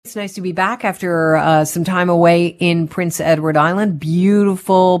It's nice to be back after some time away in Prince Edward Island.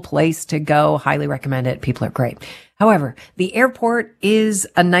 Beautiful place to go. Highly recommend it. People are great. However, the airport is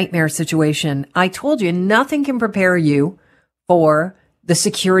a nightmare situation. I told you, nothing can prepare you for the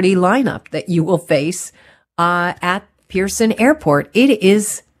security lineup that you will face at Pearson Airport. It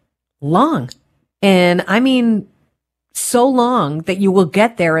is long. And I mean, so long that you will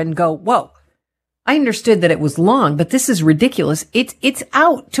get there and go, whoa. I understood that it was long, but this is ridiculous. It's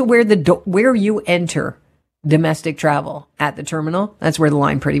out to where you enter domestic travel at the terminal. That's where the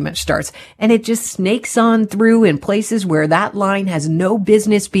line pretty much starts. And it just snakes on through in places where that line has no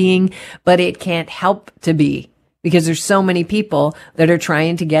business being, but it can't help to be because there's so many people that are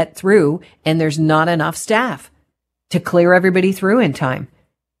trying to get through and there's not enough staff to clear everybody through in time.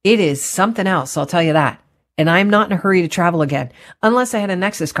 It is something else, I'll tell you that. And I'm not in a hurry to travel again unless I had a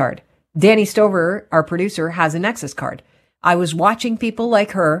Nexus card. Danny Stover, our producer, has a Nexus card. I was watching people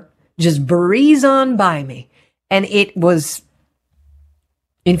like her just breeze on by me, and it was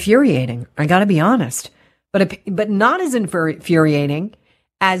infuriating. I got to be honest, but not as infuriating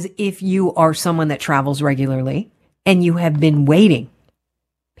as if you are someone that travels regularly and you have been waiting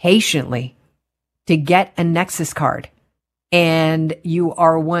patiently to get a Nexus card, and you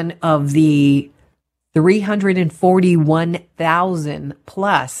are one of the 341,000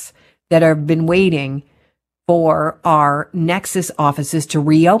 plus that have been waiting for our Nexus offices to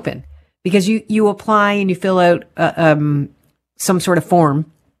reopen, because you apply and you fill out some sort of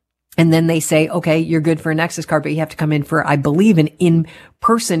form, and then they say, okay, you're good for a Nexus card, but you have to come in for, I believe, an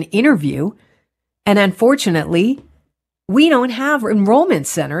in-person interview. And unfortunately, we don't have enrollment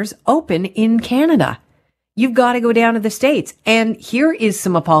centers open in Canada. You've got to go down to the States. And here is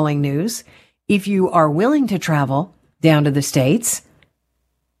some appalling news. If you are willing to travel down to the States,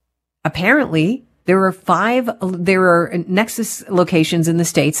 apparently, there are Nexus locations in the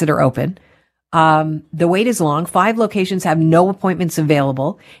States that are open. The wait is long. 5 locations have no appointments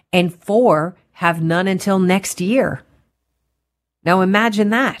available, and 4 have none until next year. Now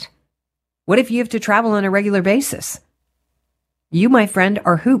imagine that. What if you have to travel on a regular basis? You, my friend,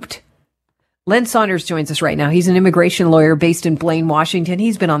 are hooped. Len Saunders joins us right now. He's an immigration lawyer based in Blaine, Washington.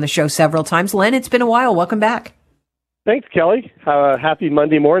 He's been on the show several times. Len, it's been a while. Welcome back. Thanks, Kelly. Happy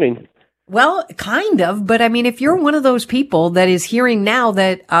Monday morning. Well, kind of, but I mean, if you're one of those people that is hearing now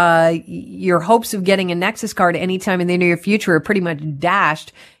that your hopes of getting a Nexus card anytime in the near future are pretty much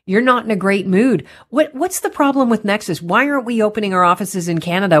dashed, you're not in a great mood. What's the problem with Nexus? Why aren't we opening our offices in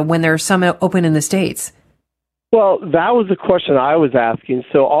Canada when there are some open in the States? Well, that was the question I was asking.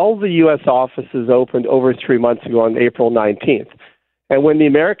 So all the U.S. offices opened over 3 months ago on April 19th. And when the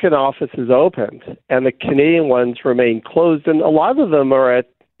American offices opened and the Canadian ones remain closed, and a lot of them are at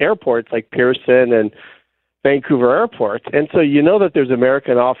airports like Pearson and Vancouver Airport. And so you know that there's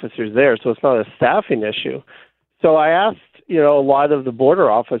American officers there, so it's not a staffing issue. So I asked, a lot of the border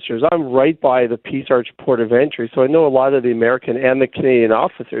officers. I'm right by the Peace Arch port of entry, so I know a lot of the American and the Canadian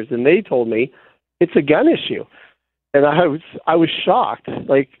officers, and they told me it's a gun issue. And I was shocked.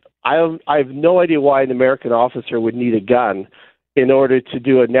 Like, I have no idea why an American officer would need a gun in order to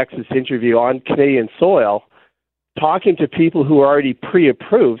do a Nexus interview on Canadian soil, talking to people who are already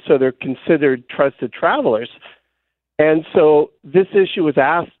pre-approved, so they're considered trusted travelers. And so this issue was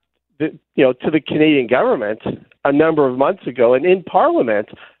asked, to the Canadian government a number of months ago, and in Parliament,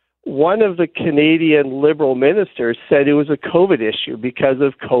 one of the Canadian Liberal ministers said it was a COVID issue. Because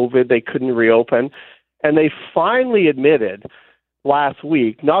of COVID, they couldn't reopen. And they finally admitted last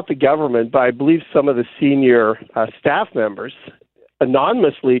week, not the government, but I believe some of the senior staff members,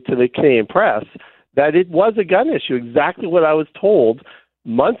 anonymously to the Canadian press, that it was a gun issue, exactly what I was told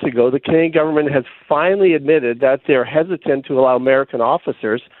months ago. The Canadian government has finally admitted that they're hesitant to allow American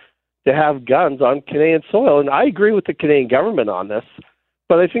officers to have guns on Canadian soil. And I agree with the Canadian government on this,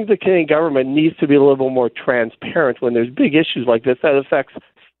 but I think the Canadian government needs to be a little more transparent when there's big issues like this that affects,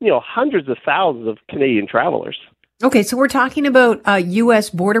 hundreds of thousands of Canadian travelers. Okay, so we're talking about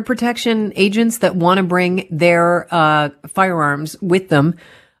U.S. Border Protection agents that want to bring their firearms with them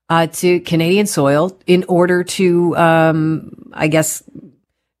to Canadian soil in order to,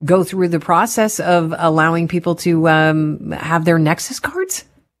 go through the process of allowing people to have their Nexus cards?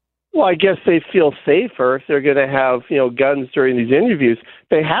 Well, I guess they feel safer if they're going to have, guns during these interviews.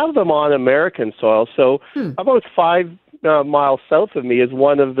 They have them on American soil. So about 5 miles south of me is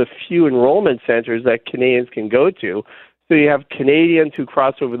one of the few enrollment centers that Canadians can go to. So you have Canadians who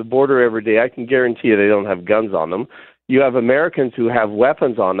cross over the border every day. I can guarantee you they don't have guns on them. You have Americans who have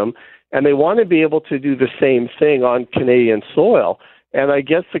weapons on them, and they want to be able to do the same thing on Canadian soil. And I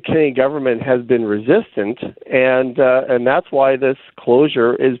guess the Canadian government has been resistant, and that's why this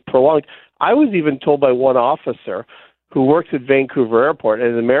closure is prolonged. I was even told by one officer who works at Vancouver Airport,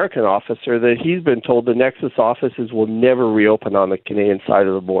 an American officer, that he's been told the Nexus offices will never reopen on the Canadian side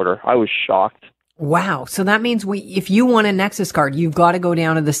of the border. I was shocked. Wow. So that means if you want a Nexus card, you've got to go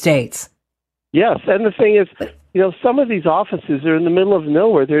down to the States. Yes, and the thing is, some of these offices are in the middle of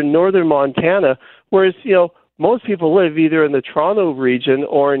nowhere. They're in northern Montana, whereas, most people live either in the Toronto region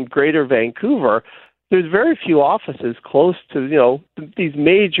or in Greater Vancouver. There's very few offices close to, these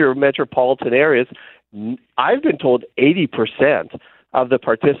major metropolitan areas. I've been told 80% of the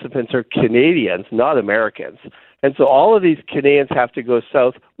participants are Canadians, not Americans. And so all of these Canadians have to go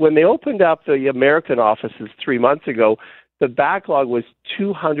south. When they opened up the American offices 3 months ago, the backlog was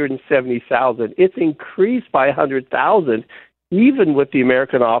 270,000. It's increased by 100,000, even with the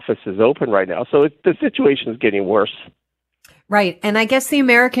American offices open right now. So the situation is getting worse. Right. And I guess the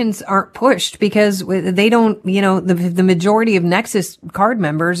Americans aren't pushed because they don't, the majority of Nexus card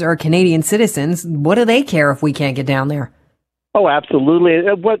members are Canadian citizens. What do they care if we can't get down there? Oh, absolutely.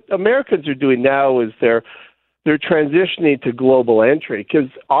 And what Americans are doing now is they're transitioning to global entry, because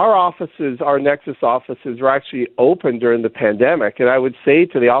our Nexus offices were actually open during the pandemic. And I would say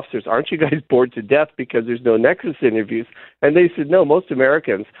to the officers, aren't you guys bored to death because there's no Nexus interviews? And they said, no, most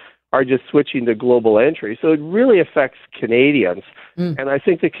Americans are just switching to global entry. So it really affects Canadians. And I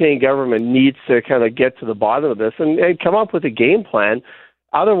think the Canadian government needs to kind of get to the bottom of this and come up with a game plan.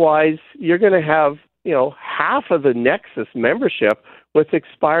 Otherwise, you're going to have, half of the Nexus membership with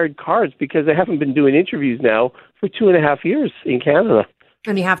expired cards because they haven't been doing interviews now for 2.5 years in Canada.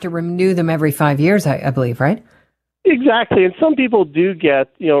 And you have to renew them every 5 years, I believe, right? Exactly. And some people do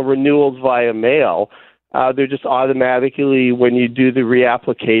get, renewals via mail. They're just automatically, when you do the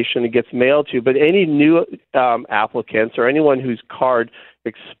reapplication, it gets mailed to you. But any new applicants or anyone whose card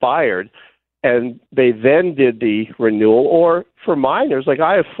expired and they then did the renewal, or for minors, like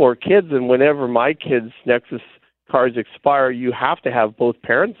I have 4 kids, and whenever my kids' Nexus cards expire, you have to have both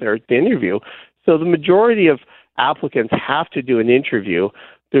parents there at the interview. So the majority of applicants have to do an interview.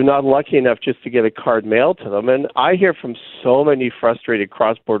 They're not lucky enough just to get a card mailed to them. And I hear from so many frustrated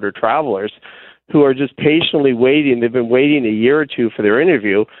cross-border travelers who are just patiently waiting. They've been waiting a year or two for their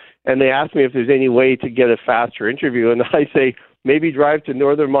interview, and they ask me if there's any way to get a faster interview. And I say, maybe drive to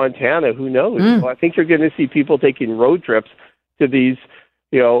northern Montana. Who knows? So I think you're going to see people taking road trips to these,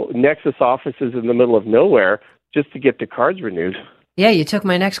 Nexus offices in the middle of nowhere just to get the cards renewed. Yeah, you took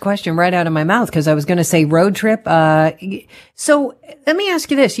my next question right out of my mouth because I was going to say road trip. So let me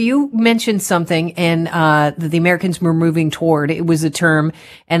ask you this. You mentioned something and that the Americans were moving toward. It was a term,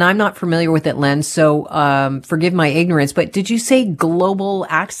 and I'm not familiar with it, Len, so forgive my ignorance. But did you say global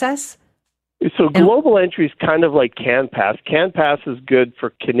access? So global entry is kind of like CanPass. CanPass is good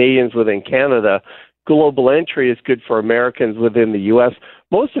for Canadians within Canada. Global entry is good for Americans within the U.S.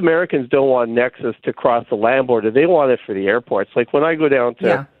 Most Americans don't want Nexus to cross the land border. They want it for the airports. Like when I go down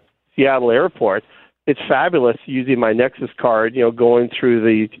to Seattle Airport, it's fabulous using my Nexus card, going through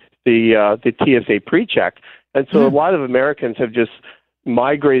the TSA pre-check. And so a lot of Americans have just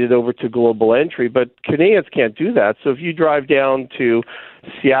migrated over to global entry, but Canadians can't do that. So if you drive down to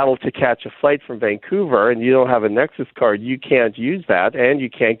Seattle to catch a flight from Vancouver and you don't have a Nexus card, you can't use that, and you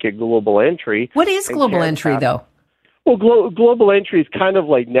can't get global entry. What is global entry, though? Well, global entry is kind of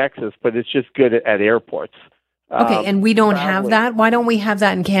like Nexus, but it's just good at airports. Okay, and we don't have that? Why don't we have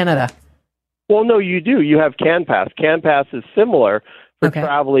that in Canada? Well, no, you do. You have CanPass. CanPass is similar for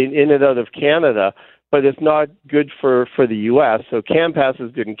traveling in and out of Canada, but it's not good for the U.S. So CanPass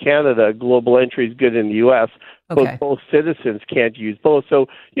is good in Canada. Global entry is good in the U.S. But both citizens can't use both. So,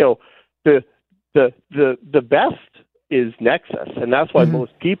 the best is Nexus, and that's why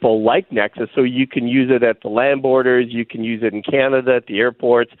most people like Nexus. So you can use it at the land borders, you can use it in Canada at the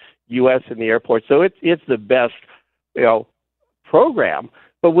airports, U.S. in the airports. So it's the best, program.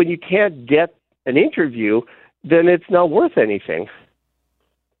 But when you can't get an interview, then it's not worth anything.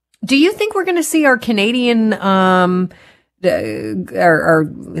 Do you think we're going to see our Canadian, our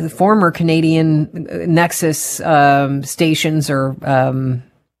former Canadian Nexus stations or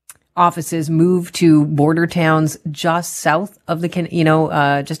offices move to border towns just south of the,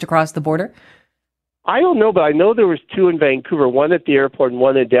 just across the border? I don't know, but I know there was 2 in Vancouver, one at the airport and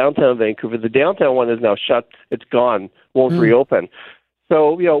one in downtown Vancouver. The downtown one is now shut. It's gone, won't reopen.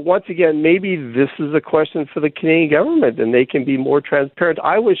 So, once again, maybe this is a question for the Canadian government and they can be more transparent.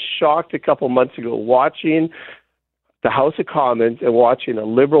 I was shocked a couple months ago watching the House of Commons and watching a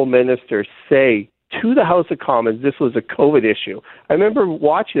Liberal minister say to the House of Commons this was a COVID issue. I remember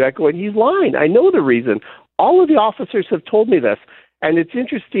watching that going, he's lying. I know the reason. All of the officers have told me this. And it's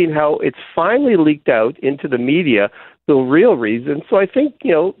interesting how it's finally leaked out into the media, the real reason. So I think,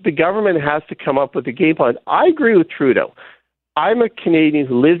 the government has to come up with a game plan. I agree with Trudeau. I'm a Canadian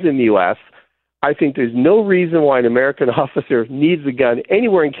who lives in the U.S. I think there's no reason why an American officer needs a gun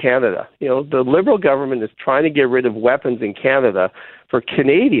anywhere in Canada. The Liberal government is trying to get rid of weapons in Canada for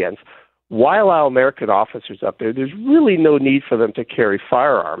Canadians. Why allow American officers up there? There's really no need for them to carry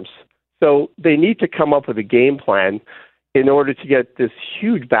firearms. So they need to come up with a game plan in order to get this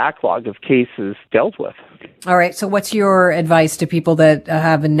huge backlog of cases dealt with. All right. So what's your advice to people that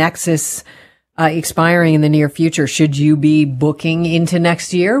have a Nexus expiring in the near future? Should you be booking into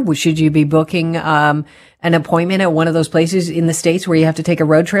next year? Should you be booking an appointment at one of those places in the States where you have to take a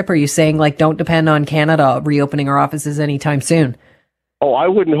road trip? Or are you saying, don't depend on Canada reopening our offices anytime soon? Oh, I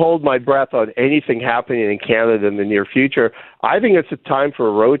wouldn't hold my breath on anything happening in Canada in the near future. I think it's a time for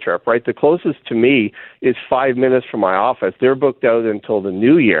a road trip, right? The closest to me is 5 minutes from my office. They're booked out until the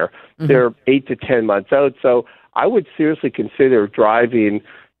new year. Mm-hmm. They're 8 to 10 months out. So I would seriously consider driving,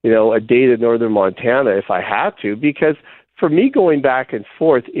 a day to northern Montana if I had to, because for me going back and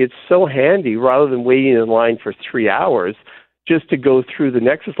forth, it's so handy rather than waiting in line for 3 hours just to go through the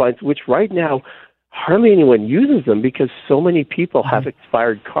Nexus lines, which right now hardly anyone uses them because so many people have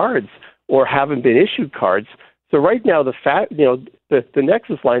expired cards or haven't been issued cards. So right now, the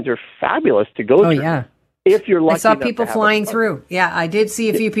Nexus lines are fabulous to go through. Oh, yeah. If you're lucky. I saw people flying through. Yeah, I did see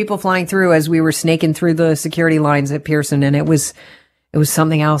a few people flying through as we were snaking through the security lines at Pearson, and it was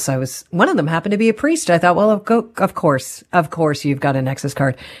something else. One of them happened to be a priest. I thought, well, of course, you've got a Nexus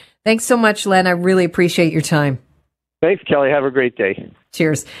card. Thanks so much, Len. I really appreciate your time. Thanks, Kelly. Have a great day.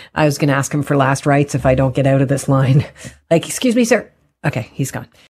 Cheers. I was going to ask him for last rites if I don't get out of this line. Excuse me, sir. Okay, he's gone.